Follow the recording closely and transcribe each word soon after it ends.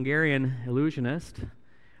Hungarian illusionist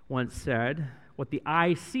once said, "What the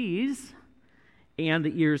eye sees and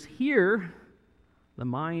the ears hear, the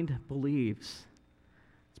mind believes."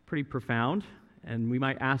 It's pretty profound, and we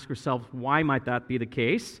might ask ourselves, why might that be the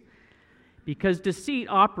case? Because deceit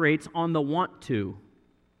operates on the want to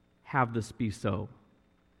have this be so.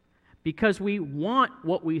 Because we want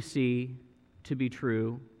what we see to be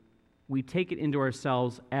true, we take it into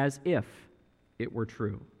ourselves as if it were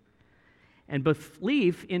true. And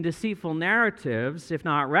belief in deceitful narratives, if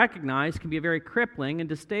not recognized, can be a very crippling and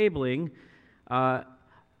disabling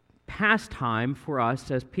pastime for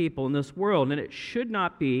us as people in this world. And it should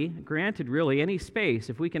not be granted, really, any space.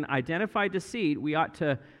 If we can identify deceit, we ought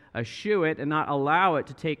to eschew it and not allow it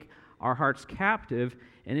to take our hearts captive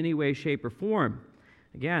in any way, shape, or form.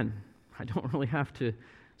 Again, I don't really have to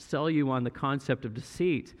sell you on the concept of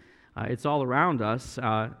deceit. It's all around us.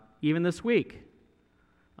 Even this week,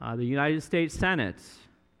 the United States Senate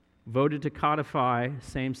voted to codify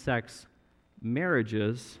same-sex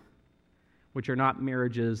marriages, which are not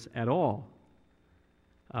marriages at all.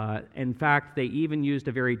 In fact, they even used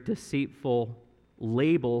a very deceitful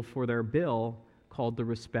label for their bill called the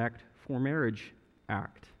Respect for Marriage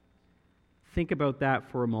Act. Think about that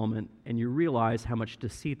for a moment, and you realize how much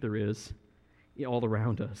deceit there is all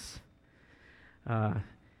around us.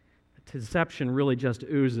 Deception really just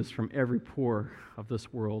oozes from every pore of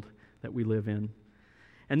this world that we live in.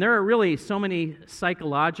 And there are really so many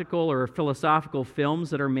psychological or philosophical films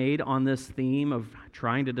that are made on this theme of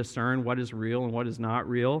trying to discern what is real and what is not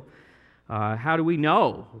real. How do we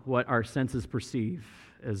know what our senses perceive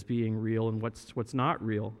as being real and what's not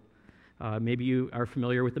real? Maybe you are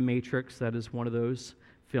familiar with The Matrix. That is one of those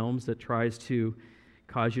films that tries to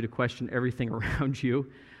cause you to question everything around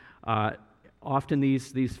you. Often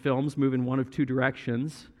these films move in one of two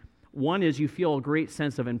directions. One is you feel a great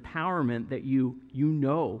sense of empowerment that you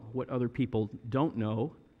know what other people don't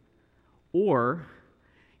know, or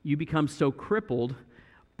you become so crippled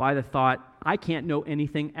by the thought, I can't know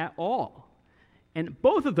anything at all. And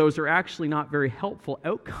both of those are actually not very helpful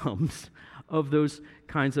outcomes of those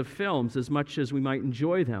kinds of films, as much as we might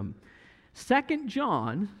enjoy them. 2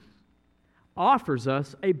 John offers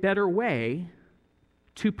us a better way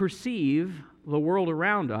to perceive the world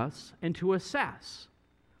around us and to assess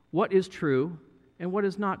what is true and what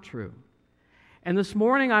is not true. And this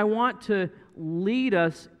morning I want to lead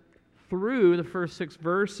us through the first 6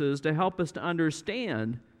 verses to help us to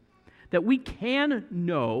understand that we can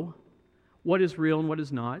know what is real and what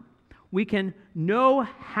is not. We can know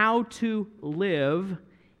how to live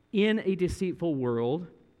in a deceitful world.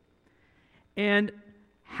 And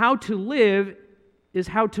how to live is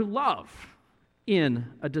how to love in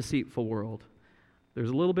a deceitful world. There's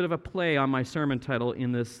a little bit of a play on my sermon title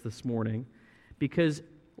in this morning, because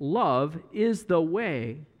love is the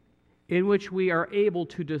way in which we are able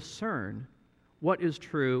to discern what is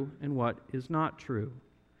true and what is not true.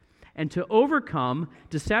 And to overcome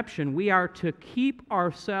deception, we are to keep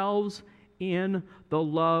ourselves in the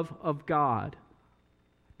love of God.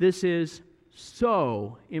 This is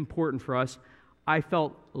so important for us. I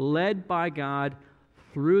felt led by God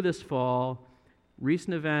through this fall,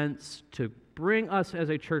 recent events, to bring us as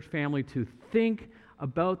a church family to think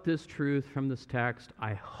about this truth from this text.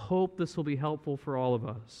 I hope this will be helpful for all of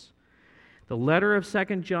us. The letter of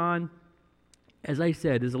 2 John, as I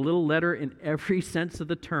said, is a little letter in every sense of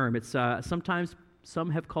the term. It's sometimes some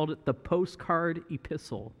have called it the postcard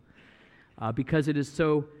epistle because it is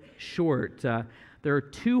so short. There are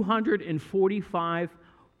 245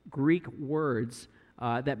 Greek words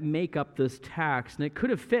that make up this text, and it could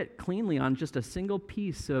have fit cleanly on just a single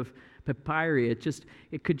piece of papyri.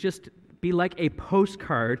 It could just be like a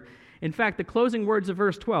postcard. In fact, the closing words of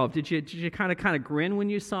verse 12, did you kind of grin when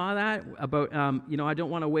you saw that? About, I don't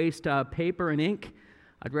want to waste paper and ink.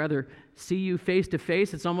 I'd rather see you face to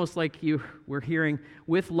face. It's almost like we're hearing,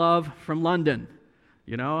 with love from London.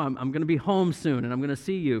 I'm going to be home soon, and I'm going to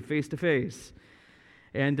see you face to face.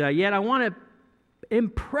 And yet I want to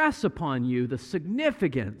impress upon you the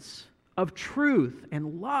significance of truth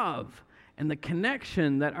and love and the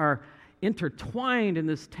connection that are intertwined in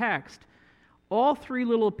this text. All 3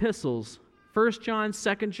 little epistles, 1 John,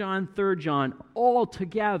 2 John, 3 John, all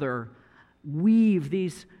together weave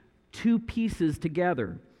these 2 pieces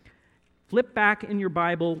together. Flip back in your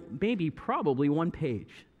Bible, probably one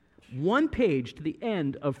page. One page to the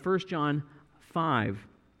end of 1 John 5,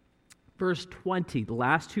 verse 20, the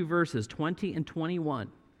last 2 verses, 20 and 21.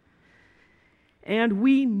 And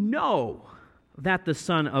we know that the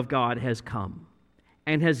Son of God has come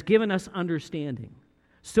and has given us understanding,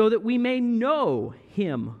 so that we may know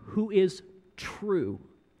Him who is true.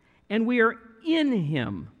 And we are in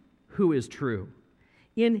him who is true,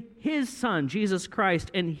 in his Son, Jesus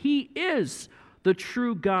Christ, and he is the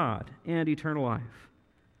true God and eternal life.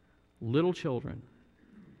 Little children,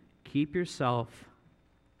 keep yourself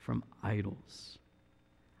from idols.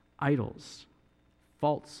 Idols,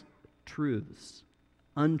 false truths,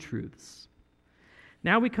 untruths.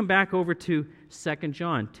 Now we come back over to 2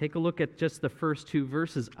 John. Take a look at just the first two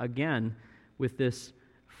verses again with this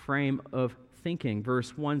frame of thinking.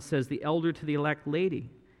 Verse 1 says, "The elder to the elect lady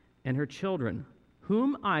and her children,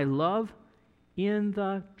 whom I love in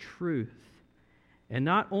the truth. And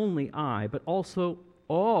not only I, but also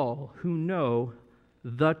all who know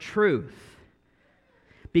the truth,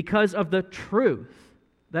 because of the truth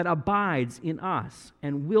that abides in us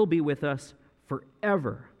and will be with us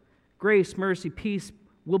forever. Grace, mercy, peace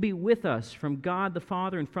will be with us from God the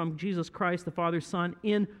Father and from Jesus Christ, the Father's Son,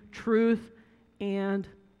 in truth and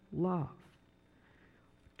love."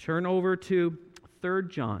 Turn over to 3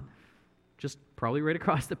 John, just probably right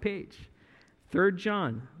across the page. 3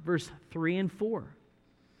 John, verse 3 and 4.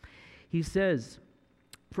 He says,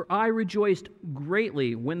 "For I rejoiced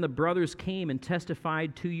greatly when the brothers came and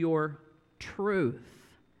testified to your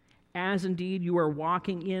truth, as indeed you are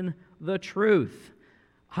walking in the truth.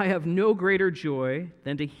 I have no greater joy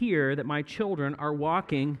than to hear that my children are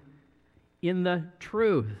walking in the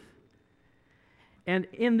truth." And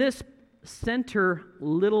in this center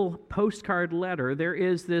little postcard letter, there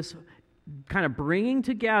is this kind of bringing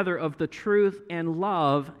together of the truth and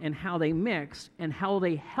love and how they mix and how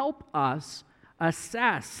they help us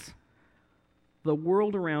assess the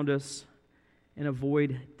world around us and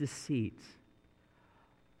avoid deceit.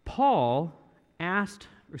 Pilate asked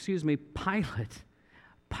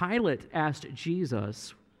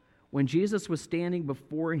Jesus, when Jesus was standing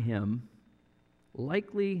before him,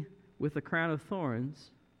 likely with a crown of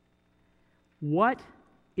thorns, "What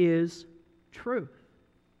is truth?"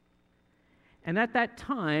 And at that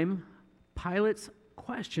time, Pilate's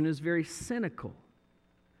question is very cynical.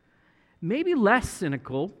 Maybe less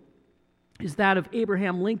cynical is that of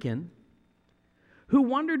Abraham Lincoln, who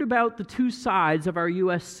wondered about the two sides of our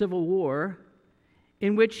U.S. Civil War,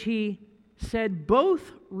 in which he said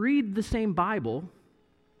both read the same Bible,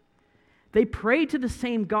 they pray to the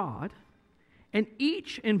same God, and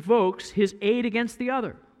each invokes his aid against the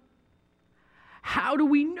other. How do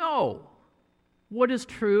we know what is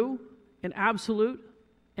true and absolute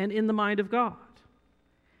and in the mind of God?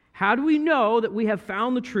 How do we know that we have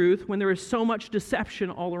found the truth when there is so much deception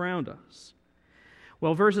all around us?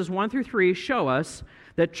 Well, verses 1 through 3 show us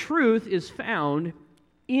that truth is found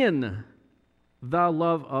in the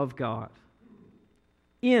love of God.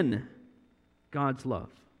 In God's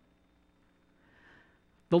love.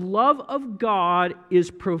 The love of God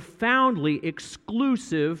is profoundly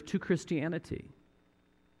exclusive to Christianity.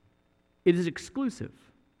 It is exclusive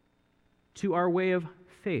to our way of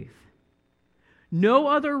faith. No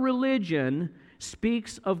other religion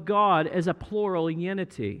speaks of God as a plural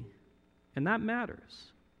unity, and that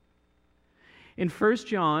matters. In 1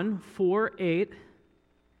 John 4:8,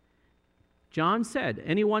 John said,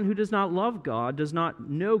 "Anyone who does not love God does not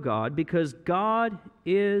know God, because God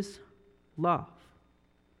is love."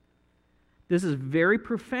 This is very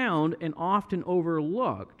profound and often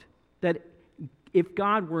overlooked, that if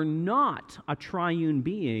God were not a triune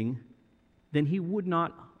being, then he would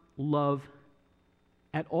not love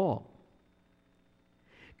at all.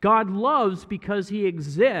 God loves because he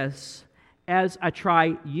exists as a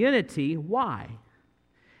triunity. Why?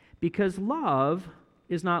 Because love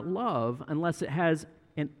is not love unless it has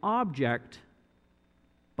an object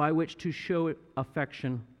by which to show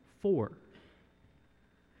affection for.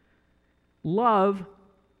 Love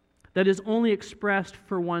that is only expressed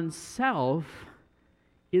for oneself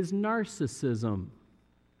is narcissism.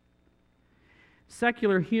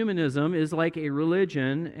 Secular humanism is like a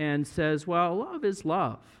religion and says, well, love is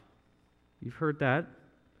love. You've heard that.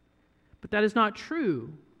 But that is not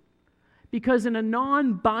true. Because in a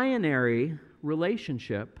non-binary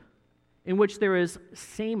relationship in which there is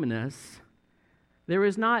sameness, there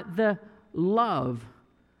is not the love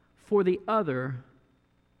for the other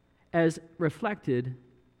as reflected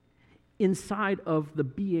inside of the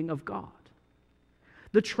being of God.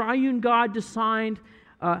 The triune God designed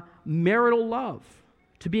marital love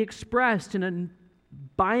to be expressed in a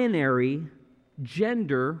binary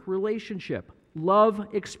gender relationship.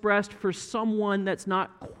 Love expressed for someone that's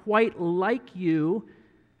not quite like you,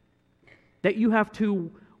 that you have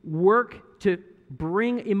to work to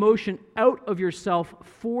bring emotion out of yourself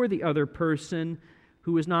for the other person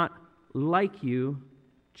who is not like you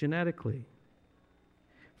genetically.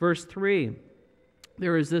 Verse 3,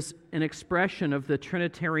 there is an expression of the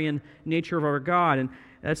Trinitarian nature of our God, and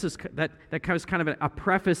that was kind of a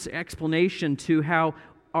preface explanation to how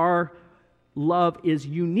our love is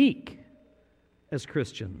unique as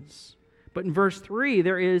Christians. But in verse 3,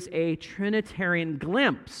 there is a Trinitarian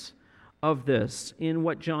glimpse of this in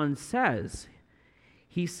what John says.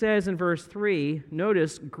 He says in verse 3,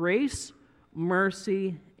 notice, grace,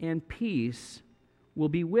 mercy, and peace will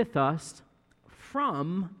be with us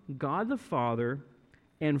from God the Father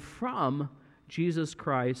and from Jesus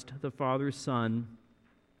Christ, the Father's Son,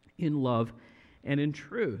 in love and in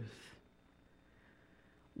truth.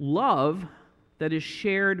 Love that is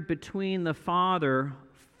shared between the Father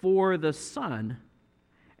for the Son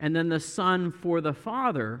and then the Son for the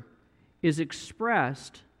Father is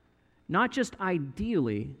expressed not just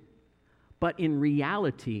ideally, but in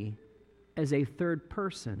reality as a third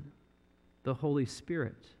person, the Holy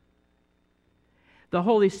Spirit. The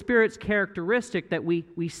Holy Spirit's characteristic that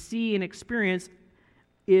we see and experience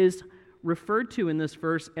is referred to in this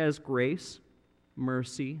verse as grace,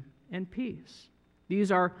 mercy, and peace.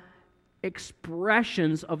 These are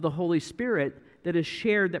expressions of the Holy Spirit that is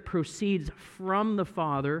shared, that proceeds from the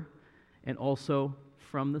Father and also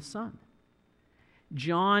from the Son.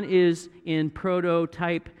 John is in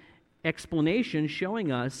prototype explanation showing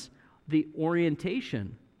us the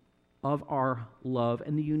orientation of our love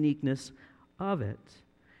and the uniqueness of it.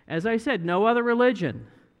 As I said, no other religion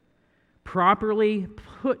properly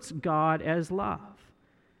puts God as love.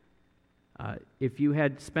 If you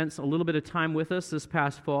had spent a little bit of time with us this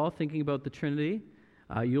past fall thinking about the Trinity,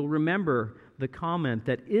 you'll remember the comment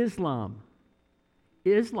that Islam,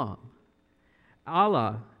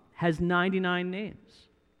 Allah, has 99 names.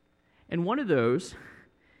 And one of those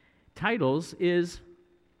titles is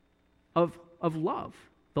of love,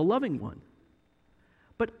 the loving one.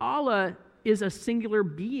 But Allah is a singular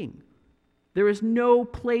being. There is no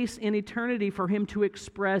place in eternity for him to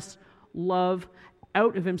express love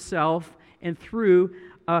out of himself and through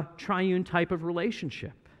a triune type of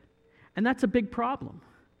relationship. And that's a big problem.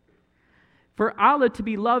 For Allah to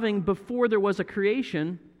be loving before there was a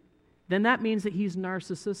creation, then that means that he's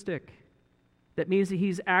narcissistic. That means that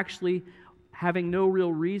he's actually having no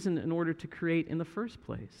real reason in order to create in the first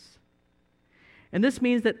place. And this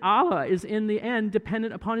means that Allah is in the end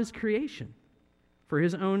dependent upon his creation for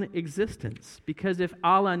his own existence. Because if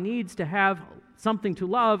Allah needs to have something to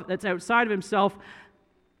love that's outside of himself,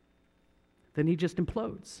 then he just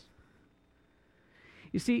implodes.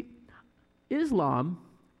 You see, Islam,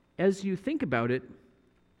 as you think about it,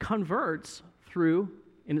 converts through,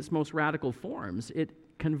 in its most radical forms, it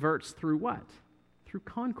converts through what? Through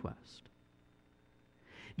conquest.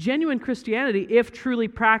 Genuine Christianity, if truly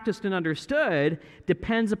practiced and understood,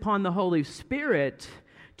 depends upon the Holy Spirit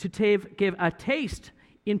to give a taste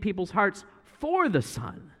in people's hearts for the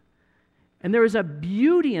Son. And there is a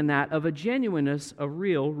beauty in that of a genuineness of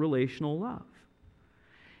real relational love.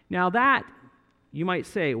 Now that, you might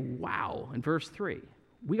say, wow, in verse 3,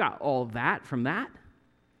 we got all that from that?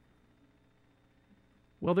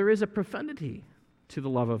 Well, there is a profundity to the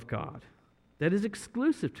love of God that is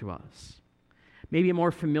exclusive to us. Maybe a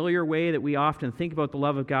more familiar way that we often think about the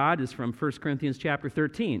love of God is from 1 Corinthians chapter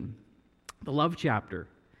 13, the love chapter,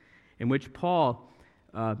 in which Paul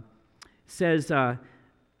says,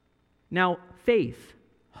 now faith,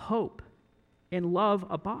 hope, and love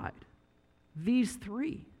abide. These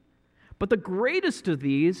three. But the greatest of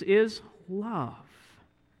these is love.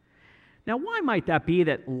 Now, why might that be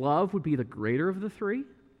that love would be the greater of the three?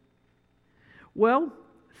 Well,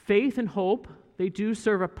 faith and hope, they do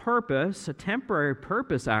serve a purpose, a temporary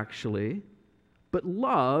purpose actually, but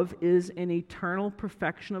love is an eternal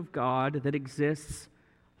perfection of God that exists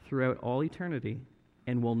throughout all eternity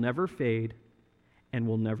and will never fade and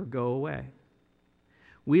will never go away.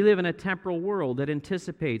 We live in a temporal world that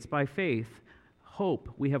anticipates by faith, hope,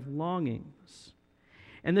 we have longings.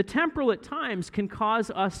 And the temporal at times can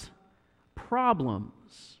cause us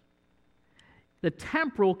problems. The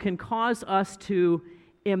temporal can cause us to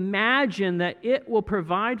imagine that it will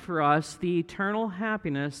provide for us the eternal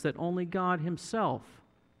happiness that only God himself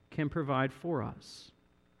can provide for us.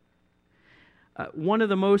 One of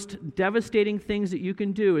the most devastating things that you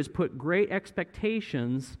can do is put great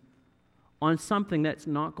expectations on something that's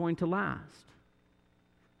not going to last.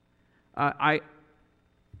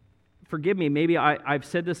 Forgive me, maybe I've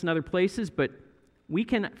said this in other places, but we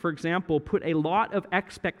can, for example, put a lot of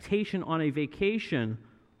expectation on a vacation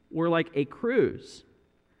or like a cruise.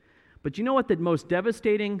 But you know what the most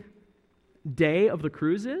devastating day of the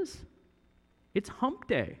cruise is? It's hump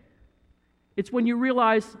day. It's when you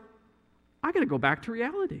realize, I got to go back to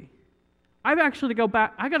reality. I got to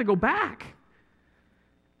go back.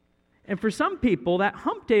 And for some people, that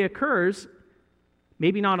hump day occurs,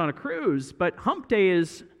 maybe not on a cruise, but hump day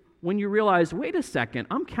is when you realize, wait a second,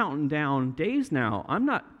 I'm counting down days now.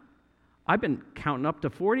 I've been counting up to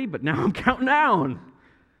 40, but now I'm counting down.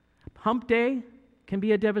 Hump day can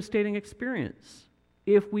be a devastating experience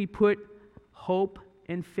if we put hope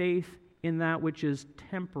and faith in that which is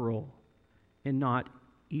temporal and not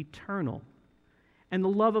eternal. And the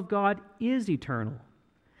love of God is eternal.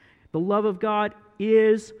 The love of God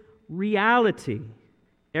is reality.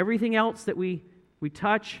 Everything else that we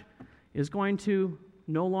touch is going to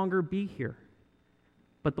no longer be here.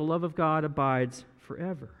 But the love of God abides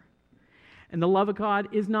forever. And the love of God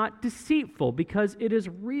is not deceitful because it is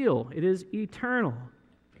real. It is eternal.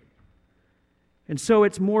 And so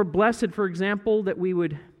it's more blessed, for example, that we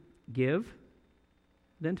would give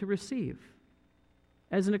than to receive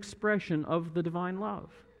as an expression of the divine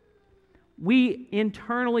love. We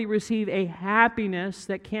internally receive a happiness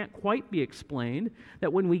that can't quite be explained,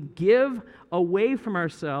 that when we give away from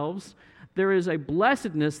ourselves, there is a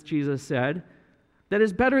blessedness, Jesus said, that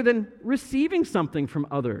is better than receiving something from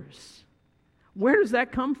others. Where does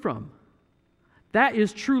that come from? That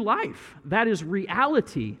is true life. That is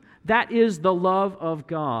reality. That is the love of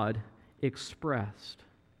God expressed.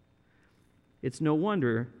 It's no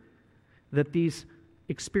wonder that these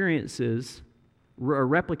experiences are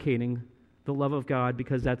replicating the love of God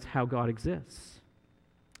because that's how God exists.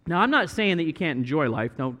 Now, I'm not saying that you can't enjoy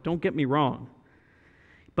life. Don't get me wrong.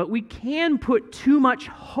 But we can put too much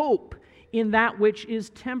hope in that which is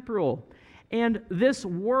temporal. And this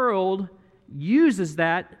world uses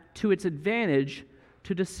that to its advantage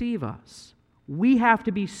to deceive us. We have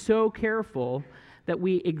to be so careful that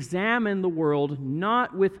we examine the world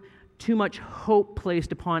not with too much hope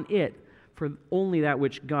placed upon it, for only that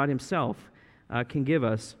which God Himself can give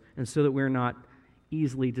us, and so that we're not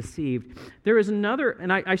easily deceived. There is another,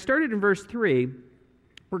 and I started in verse 3.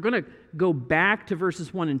 We're going to go back to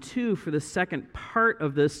verses 1 and 2 for the second part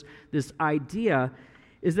of this idea,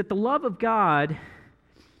 is that the love of God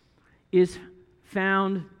is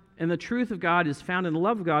found, and the truth of God is found in the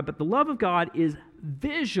love of God, but the love of God is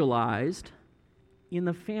visualized in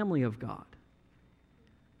the family of God.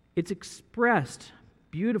 It's expressed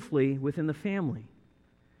beautifully within the family.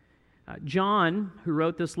 John, who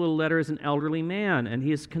wrote this little letter, is an elderly man, and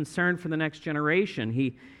he is concerned for the next generation.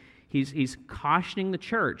 He's cautioning the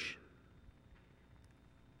church.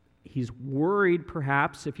 He's worried,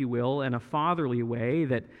 perhaps, if you will, in a fatherly way,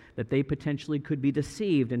 that they potentially could be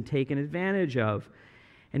deceived and taken advantage of.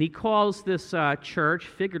 And he calls this church,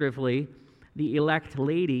 figuratively, the elect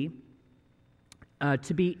lady,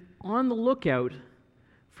 to be on the lookout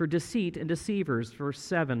for deceit and deceivers. Verse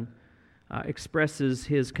 7 expresses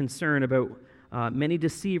his concern about many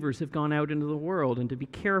deceivers have gone out into the world, and to be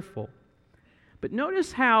careful. But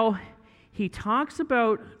notice how he talks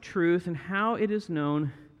about truth and how it is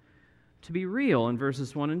known to be real in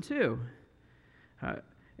verses 1 and 2.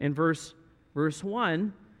 In verse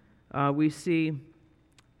 1, we see,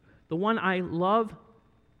 the one I love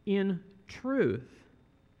in truth.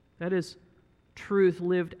 That is, truth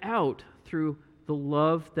lived out through the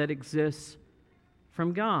love that exists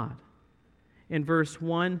from God. In verse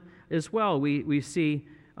 1 as well, we see,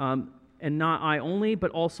 and not I only,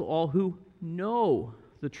 but also all who know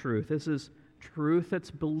the truth. This is truth that's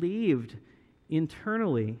believed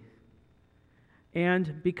internally.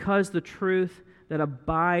 And because the truth that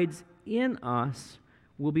abides in us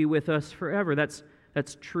will be with us forever. That's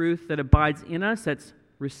truth that abides in us, that's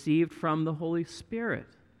received from the Holy Spirit.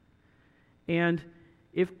 And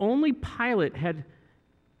if only Pilate had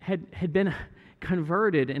been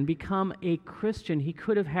converted and become a Christian, he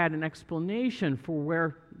could have had an explanation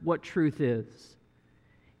for what truth is.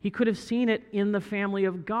 He could have seen it in the family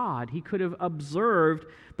of God. He could have observed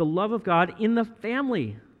the love of God in the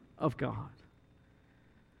family of God.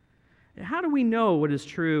 How do we know what is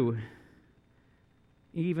true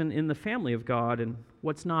even in the family of God and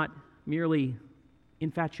what's not merely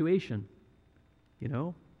infatuation? You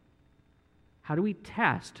know? How do we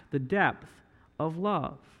test the depth of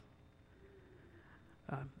love?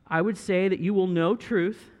 I would say that you will know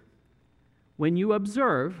truth when you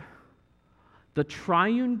observe the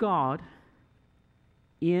triune God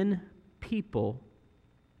in people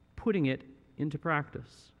putting it into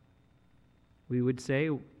practice. We would say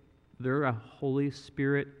they're a Holy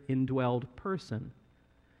Spirit indwelled person.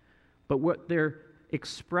 But what they're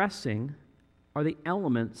expressing are the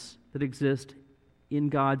elements that exist in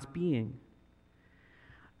God's being.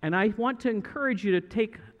 And I want to encourage you to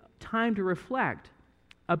take time to reflect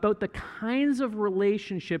about the kinds of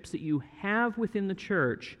relationships that you have within the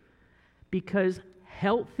church, because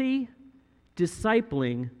healthy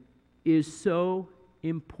discipling is so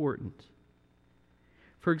important.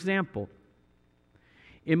 For example,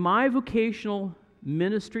 in my vocational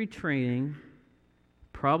ministry training,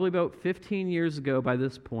 probably about 15 years ago by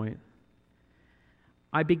this point,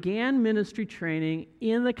 I began ministry training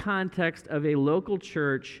in the context of a local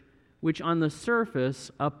church which on the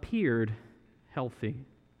surface appeared healthy.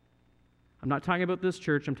 I'm not talking about this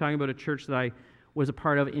church, I'm talking about a church that I was a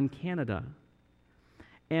part of in Canada.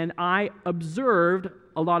 And I observed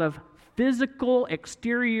a lot of physical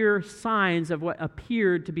exterior signs of what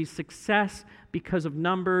appeared to be success because of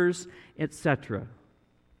numbers, etc.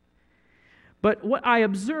 But what I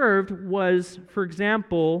observed was, for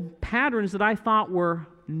example, patterns that I thought were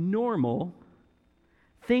normal,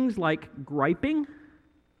 things like griping,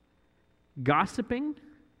 gossiping.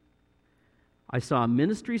 I saw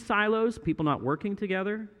ministry silos, people not working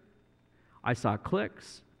together. I saw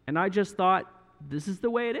cliques, and I just thought, this is the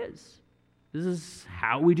way it is. This is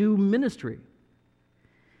how we do ministry.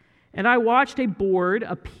 And I watched a board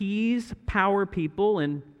appease power people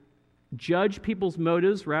and judge people's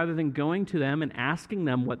motives rather than going to them and asking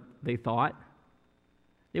them what they thought.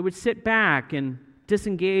 They would sit back and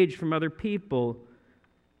disengage from other people.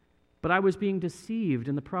 But I was being deceived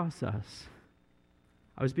in the process.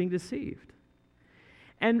 I was being deceived.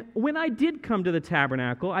 And when I did come to the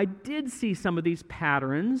tabernacle, I did see some of these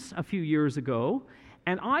patterns a few years ago,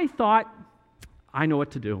 and I thought, I know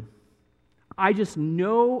what to do. I just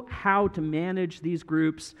know how to manage these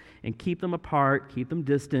groups and keep them apart, keep them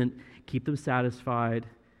distant, keep them satisfied.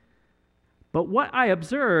 But what I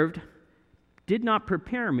observed did not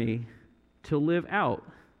prepare me to live out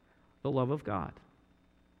the love of God.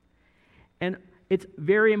 And it's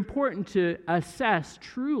very important to assess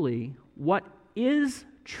truly what is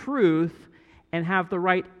truth and have the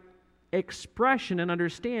right expression and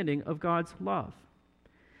understanding of God's love.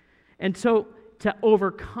 And so, to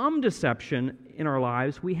overcome deception in our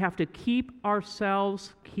lives, we have to keep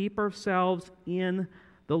ourselves in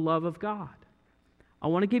the love of God. I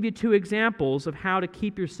want to give you two examples of how to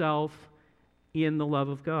keep yourself in the love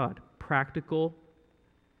of God. Practical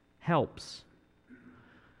helps.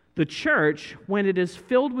 The church, when it is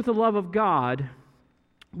filled with the love of God,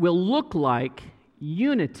 will look like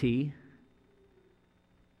unity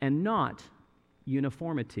and not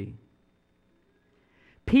uniformity.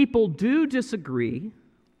 People do disagree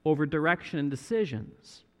over direction and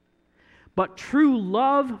decisions, but true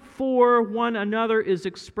love for one another is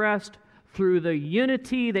expressed through the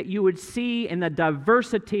unity that you would see in the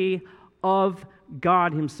diversity of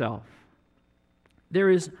God Himself. There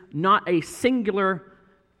is not a singular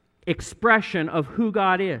expression of who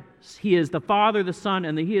God is. He is the Father, the Son,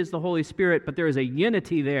 and He is the Holy Spirit, but there is a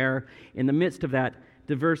unity there in the midst of that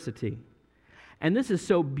diversity. And this is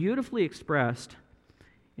so beautifully expressed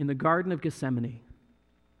in the Garden of Gethsemane,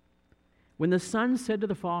 when the Son said to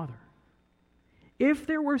the Father, if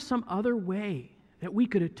there were some other way that we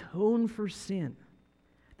could atone for sin,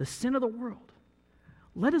 the sin of the world,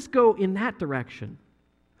 let us go in that direction.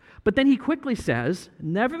 But then He quickly says,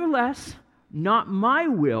 nevertheless, not my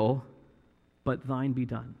will, but thine be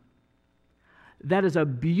done. That is a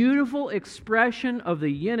beautiful expression of the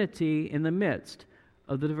unity in the midst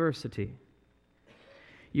of the diversity.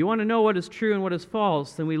 You want to know what is true and what is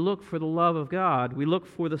false, then we look for the love of God. We look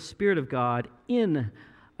for the Spirit of God in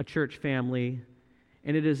a church family.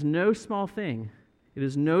 And it is no small thing. It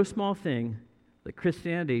is no small thing that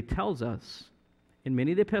Christianity tells us in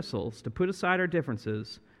many of the epistles to put aside our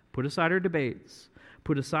differences, put aside our debates,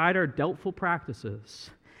 put aside our doubtful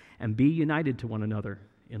practices, and be united to one another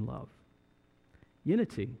in love.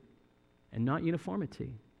 Unity and not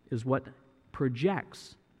uniformity is what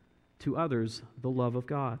projects to others the love of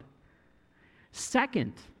God.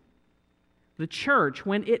 Second, the church,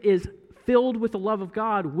 when it is filled with the love of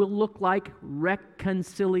God, will look like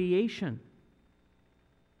reconciliation.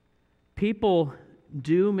 People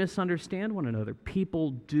do misunderstand one another.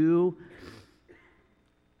 People do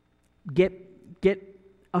get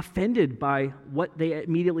offended by what they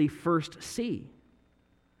immediately first see.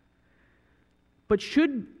 But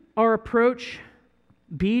should our approach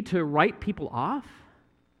be to write people off?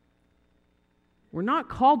 We're not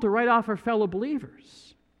called to write off our fellow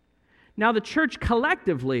believers. Now, the church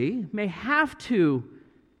collectively may have to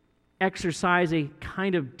exercise a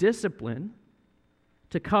kind of discipline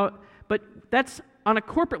but that's on a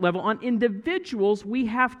corporate level. On individuals, we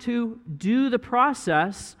have to do the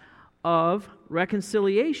process of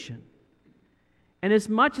reconciliation. And as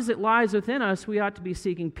much as it lies within us, we ought to be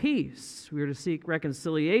seeking peace. We are to seek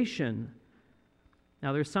reconciliation.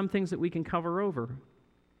 Now, there's some things that we can cover over.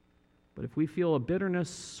 But if we feel a bitterness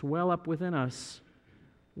swell up within us,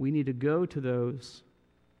 we need to go to those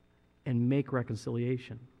and make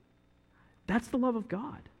reconciliation. That's the love of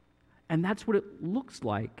God. And that's what it looks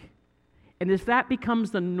like. And if that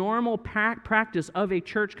becomes the normal practice of a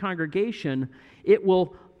church congregation,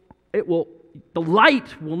 the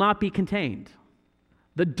light will not be contained.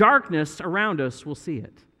 The darkness around us will see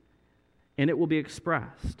it, and it will be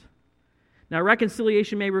expressed. Now,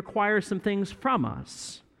 reconciliation may require some things from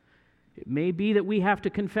us. It may be that we have to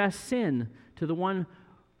confess sin to the one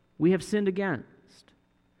we have sinned against.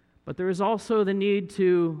 But there is also the need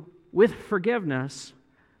to, with forgiveness,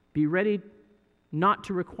 be ready not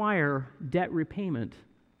to require debt repayment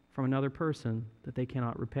from another person that they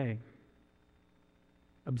cannot repay.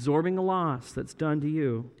 Absorbing the loss that's done to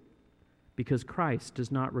you because Christ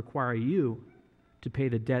does not require you to pay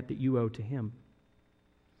the debt that you owe to Him.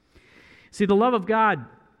 See, the love of God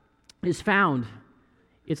is found.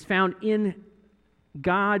 It's found in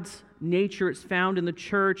God's nature. It's found in the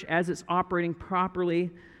church as it's operating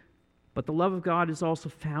properly. But the love of God is also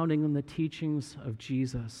found in the teachings of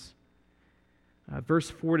Jesus.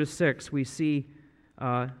 Verse 4-6, we see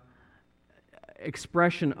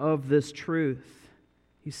expression of this truth.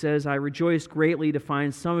 He says, I rejoice greatly to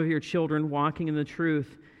find some of your children walking in the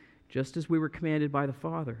truth, just as we were commanded by the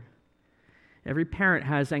Father. Every parent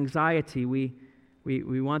has anxiety. We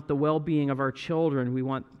want the well-being of our children.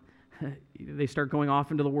 They start going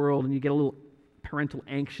off into the world, and you get a little parental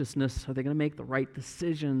anxiousness. Are they going to make the right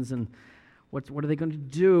decisions? And what are they going to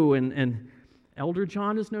do? And Elder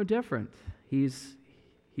John is no different. He's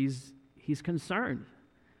concerned.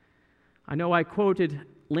 I know I quoted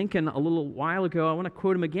Lincoln a little while ago. I want to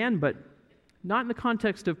quote him again, but not in the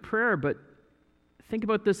context of prayer, but think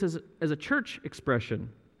about this as a church expression.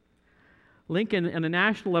 Lincoln, on a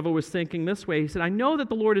national level, was thinking this way. He said, I know that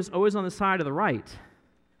the Lord is always on the side of the right,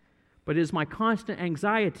 but it is my constant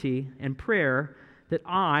anxiety and prayer that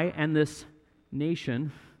I and this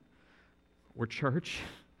nation or church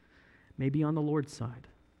may be on the Lord's side.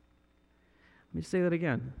 Let me say that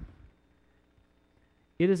again.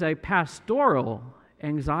 It is a pastoral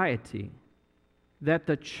anxiety that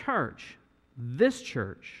the church, this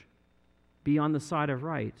church, be on the side of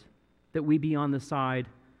right, that we be on the side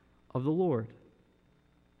of the Lord.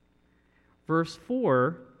 Verse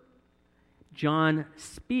 4, John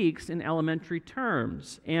speaks in elementary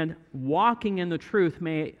terms, and walking in the truth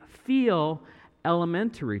may feel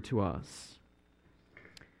elementary to us.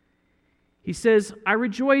 He says, I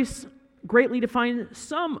rejoice greatly to find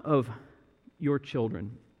some of your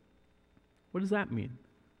children. What does that mean?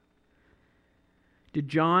 Did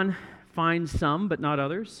John find some but not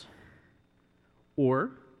others?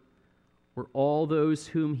 Or were all those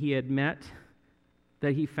whom he had met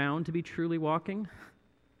that he found to be truly walking?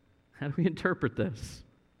 How do we interpret this?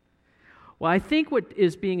 Well, I think what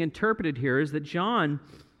is being interpreted here is that John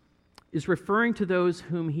is referring to those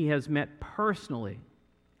whom he has met personally,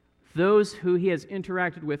 those who he has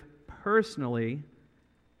interacted with personally.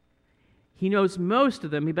 He knows most of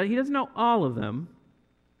them, but he doesn't know all of them.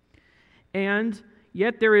 And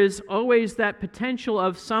yet there is always that potential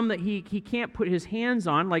of some that he can't put his hands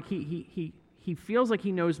on, like he feels like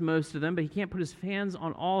he knows most of them, but he can't put his hands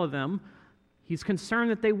on all of them. He's concerned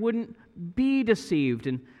that they wouldn't be deceived.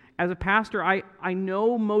 And as a pastor, I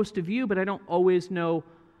know most of you, but I don't always know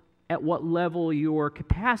at what level your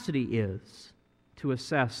capacity is to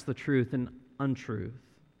assess the truth and untruth.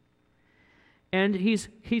 And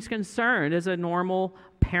he's concerned, as a normal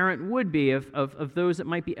parent would be, of those that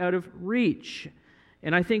might be out of reach.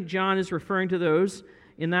 And I think John is referring to those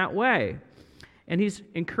in that way. And he's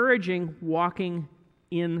encouraging walking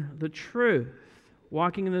in the truth.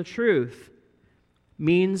 Walking in the truth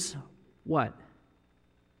means what?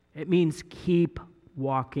 It means keep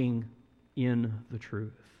walking in the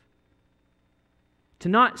truth. To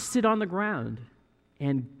not sit on the ground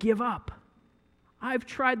and give up. I've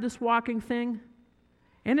tried this walking thing,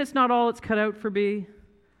 and it's not all it's cut out for me.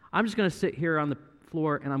 I'm just going to sit here on the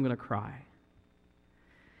floor and I'm going to cry.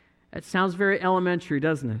 That sounds very elementary,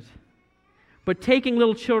 doesn't it? But taking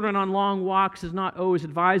little children on long walks is not always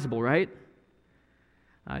advisable, right?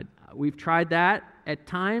 We've tried that at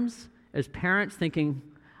times as parents, thinking,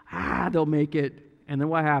 they'll make it. And then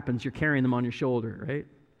what happens? You're carrying them on your shoulder, right?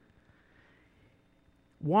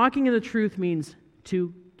 Walking in the truth means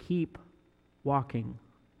to keep walking,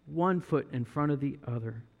 one foot in front of the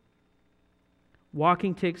other.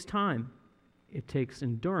 Walking takes time. It takes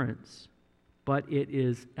endurance, but it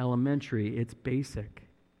is elementary. It's basic.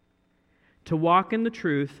 To walk in the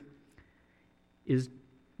truth is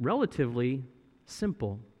relatively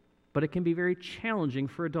simple, but it can be very challenging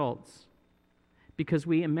for adults because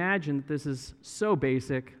we imagine that this is so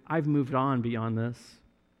basic, I've moved on beyond this.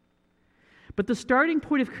 But the starting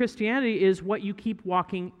point of Christianity is what you keep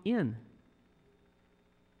walking in.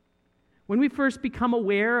 When we first become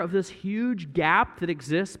aware of this huge gap that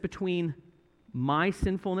exists between my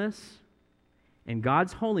sinfulness and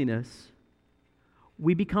God's holiness,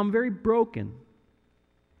 we become very broken.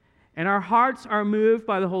 And our hearts are moved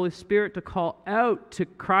by the Holy Spirit to call out to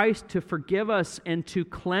Christ to forgive us and to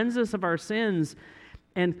cleanse us of our sins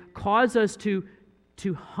and cause us to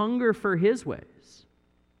hunger for His ways.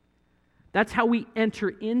 That's how we enter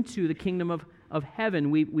into the kingdom of heaven.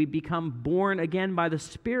 We become born again by the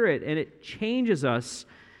Spirit, and it changes us.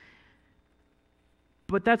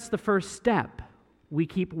 But that's the first step. We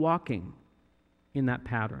keep walking in that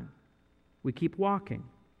pattern. We keep walking.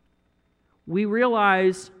 We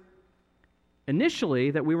realize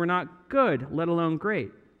initially that we were not good, let alone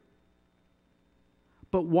great.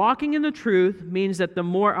 But walking in the truth means that the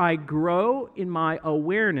more I grow in my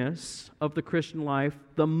awareness of the Christian life,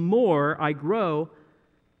 the more I grow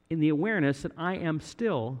in the awareness that I am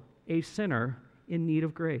still a sinner in need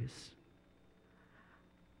of grace.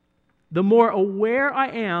 The more aware I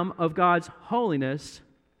am of God's holiness,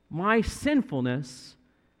 my sinfulness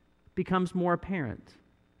becomes more apparent.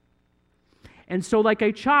 And so, like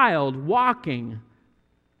a child walking,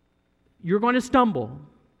 you're going to stumble.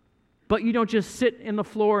 But you don't just sit in the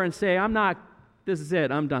floor and say, this is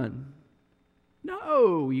it, I'm done.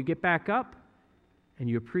 No, you get back up and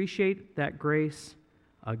you appreciate that grace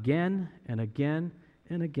again and again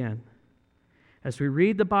and again. As we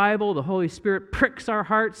read the Bible, the Holy Spirit pricks our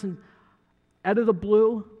hearts, and out of the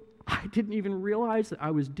blue, I didn't even realize that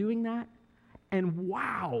I was doing that. And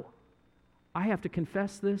wow, I have to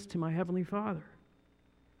confess this to my Heavenly Father.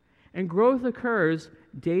 And growth occurs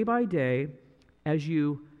day by day as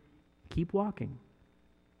you keep walking.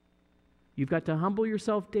 You've got to humble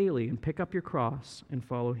yourself daily and pick up your cross and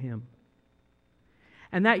follow Him.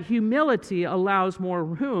 And that humility allows more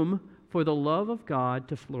room for the love of God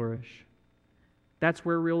to flourish. That's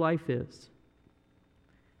where real life is.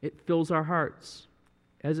 It fills our hearts.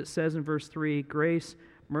 As it says in verse 3, grace,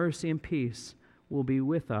 mercy, and peace will be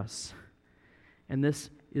with us. And this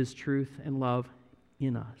is truth and love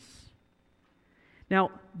in us.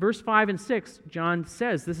 Now, verse 5 and 6, John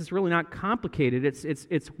says this is really not complicated.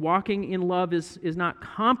 It's walking in love is not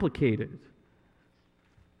complicated.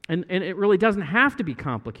 And it really doesn't have to be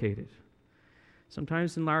complicated.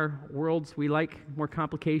 Sometimes in our worlds, we like more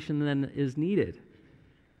complication than is needed.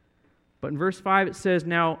 But in verse 5 it says,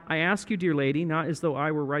 now I ask you, dear lady, not as though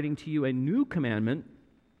I were writing to you a new commandment,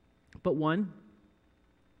 but one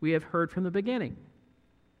we have heard from the beginning.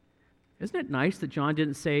 Isn't it nice that John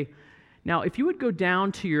didn't say, now if you would go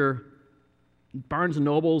down to your Barnes &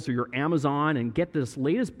 Nobles or your Amazon and get this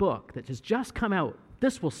latest book that has just come out,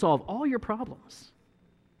 this will solve all your problems.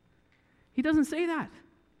 He doesn't say that.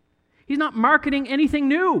 He's not marketing anything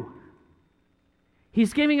new.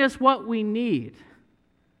 He's giving us what we need.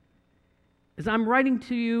 As I'm writing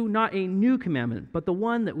to you not a new commandment, but the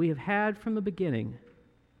one that we have had from the beginning,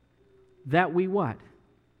 that we what?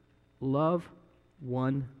 Love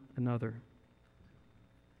one another.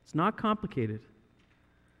 It's not complicated.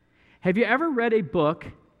 Have you ever read a book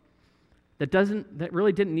that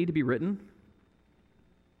really didn't need to be written?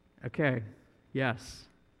 Okay, yes.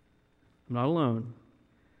 I'm not alone.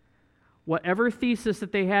 Whatever thesis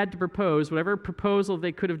that they had to propose, whatever proposal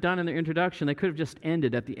they could have done in their introduction, they could have just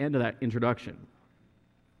ended at the end of that introduction.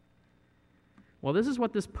 Well, this is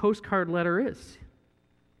what this postcard letter is.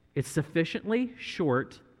 It's sufficiently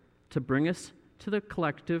short to bring us to the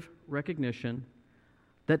collective recognition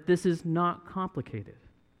that this is not complicated.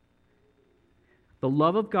 The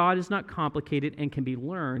love of God is not complicated and can be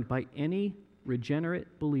learned by any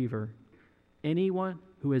regenerate believer. Anyone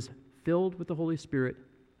who is filled with the Holy Spirit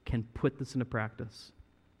can put this into practice.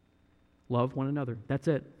 Love one another. That's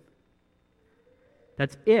it.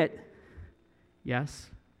 That's it. Yes,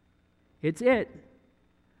 it's it.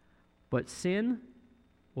 But sin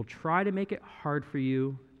will try to make it hard for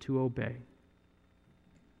you to obey.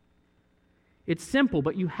 It's simple,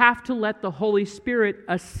 but you have to let the Holy Spirit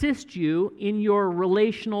assist you in your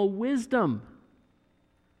relational wisdom.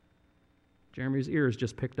 Jeremy's ears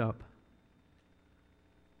just picked up.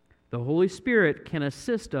 The Holy Spirit can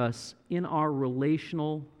assist us in our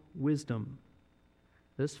relational wisdom.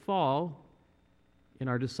 This fall, in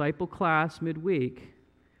our disciple class midweek,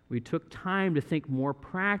 we took time to think more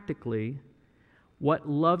practically what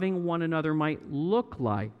loving one another might look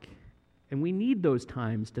like. And we need those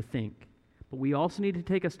times to think. But we also need to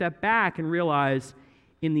take a step back and realize,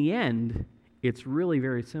 in the end, it's really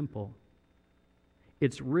very simple.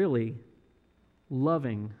 It's really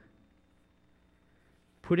loving.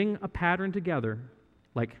 Putting a pattern together,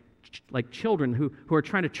 like like children who are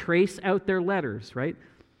trying to trace out their letters, right?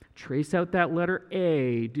 Trace out that letter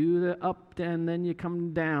A, do the up, and then you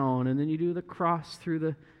come down, and then you do the cross through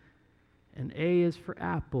the... And A is for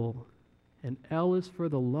apple, and L is for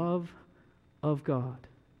the love of God.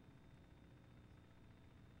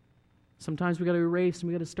 Sometimes we got to erase and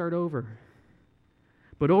we got to start over.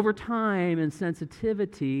 But over time and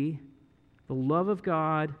sensitivity, the love of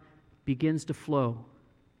God begins to flow.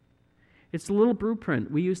 It's a little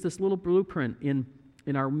blueprint. We use this little blueprint in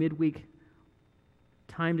our midweek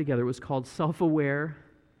time together. It was called self-aware,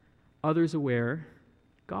 others-aware,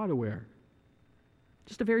 God-aware.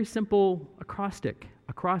 Just a very simple acrostic.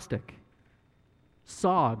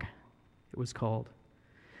 SOG, it was called.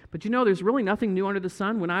 But there's really nothing new under the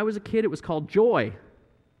sun. When I was a kid, it was called joy.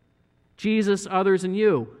 Jesus, others, and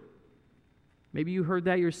you. Maybe you heard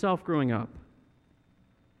that yourself growing up.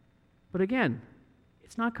 But again,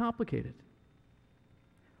 it's not complicated.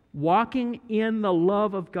 Walking in the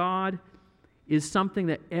love of God is something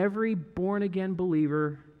that every born-again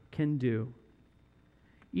believer can do.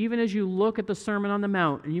 Even as you look at the Sermon on the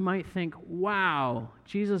Mount, and you might think, wow,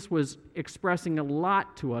 Jesus was expressing a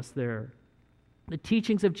lot to us there. The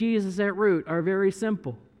teachings of Jesus at root are very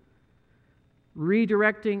simple.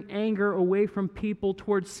 Redirecting anger away from people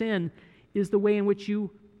towards sin is the way in which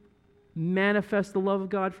you manifest the love of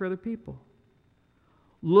God for other people.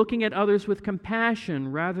 Looking at others with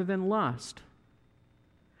compassion rather than lust.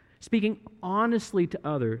 Speaking honestly to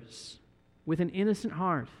others with an innocent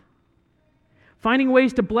heart. Finding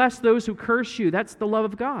ways to bless those who curse you, that's the love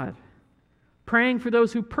of God. Praying for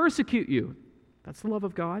those who persecute you, that's the love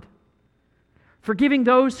of God. Forgiving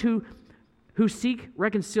those who seek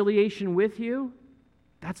reconciliation with you,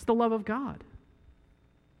 that's the love of God.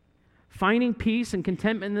 Finding peace and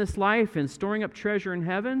contentment in this life and storing up treasure in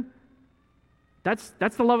heaven, that's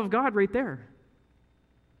the love of God right there.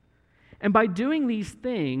 And by doing these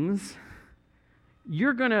things,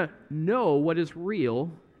 you're going to know what is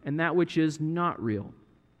real and that which is not real.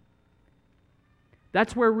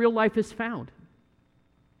 That's where real life is found.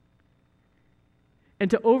 And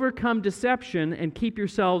to overcome deception and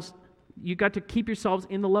you got to keep yourselves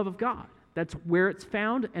in the love of God. That's where it's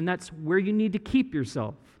found, and that's where you need to keep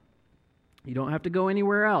yourself. You don't have to go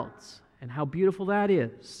anywhere else. And how beautiful that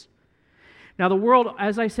is. Now, the world,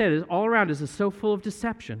 as I said, is all around us is so full of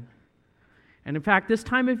deception. And in fact, this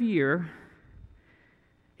time of year,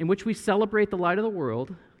 in which we celebrate the light of the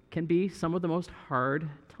world, can be some of the most hard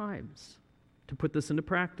times to put this into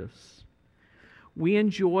practice. We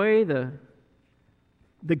enjoy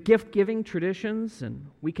the gift-giving traditions, and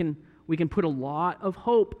we can put a lot of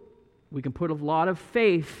hope, we can put a lot of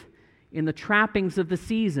faith in the trappings of the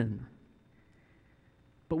season.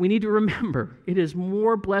 But we need to remember, it is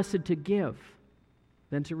more blessed to give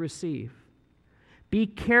than to receive. Be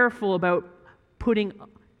careful about putting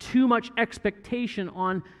too much expectation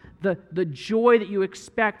on the joy that you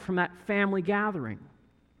expect from that family gathering.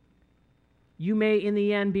 You may, in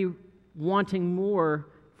the end, be wanting more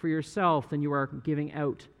for yourself than you are giving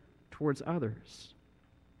out towards others.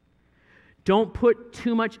 Don't put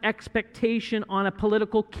too much expectation on a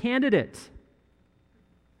political candidate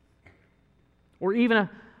or even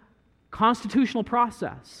a constitutional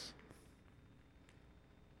process.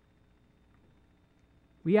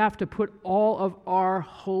 We have to put all of our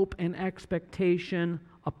hope and expectation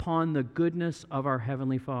upon the goodness of our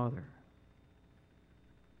Heavenly Father.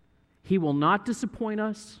 He will not disappoint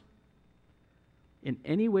us in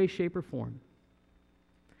any way, shape, or form.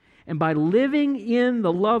 And by living in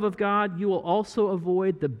the love of God, you will also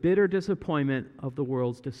avoid the bitter disappointment of the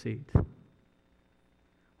world's deceit.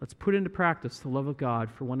 Let's put into practice the love of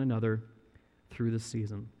God for one another through this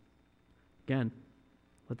season. Again,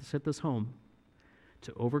 let's hit this home.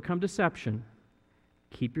 To overcome deception,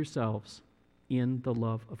 keep yourselves in the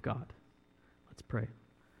love of God. Let's pray.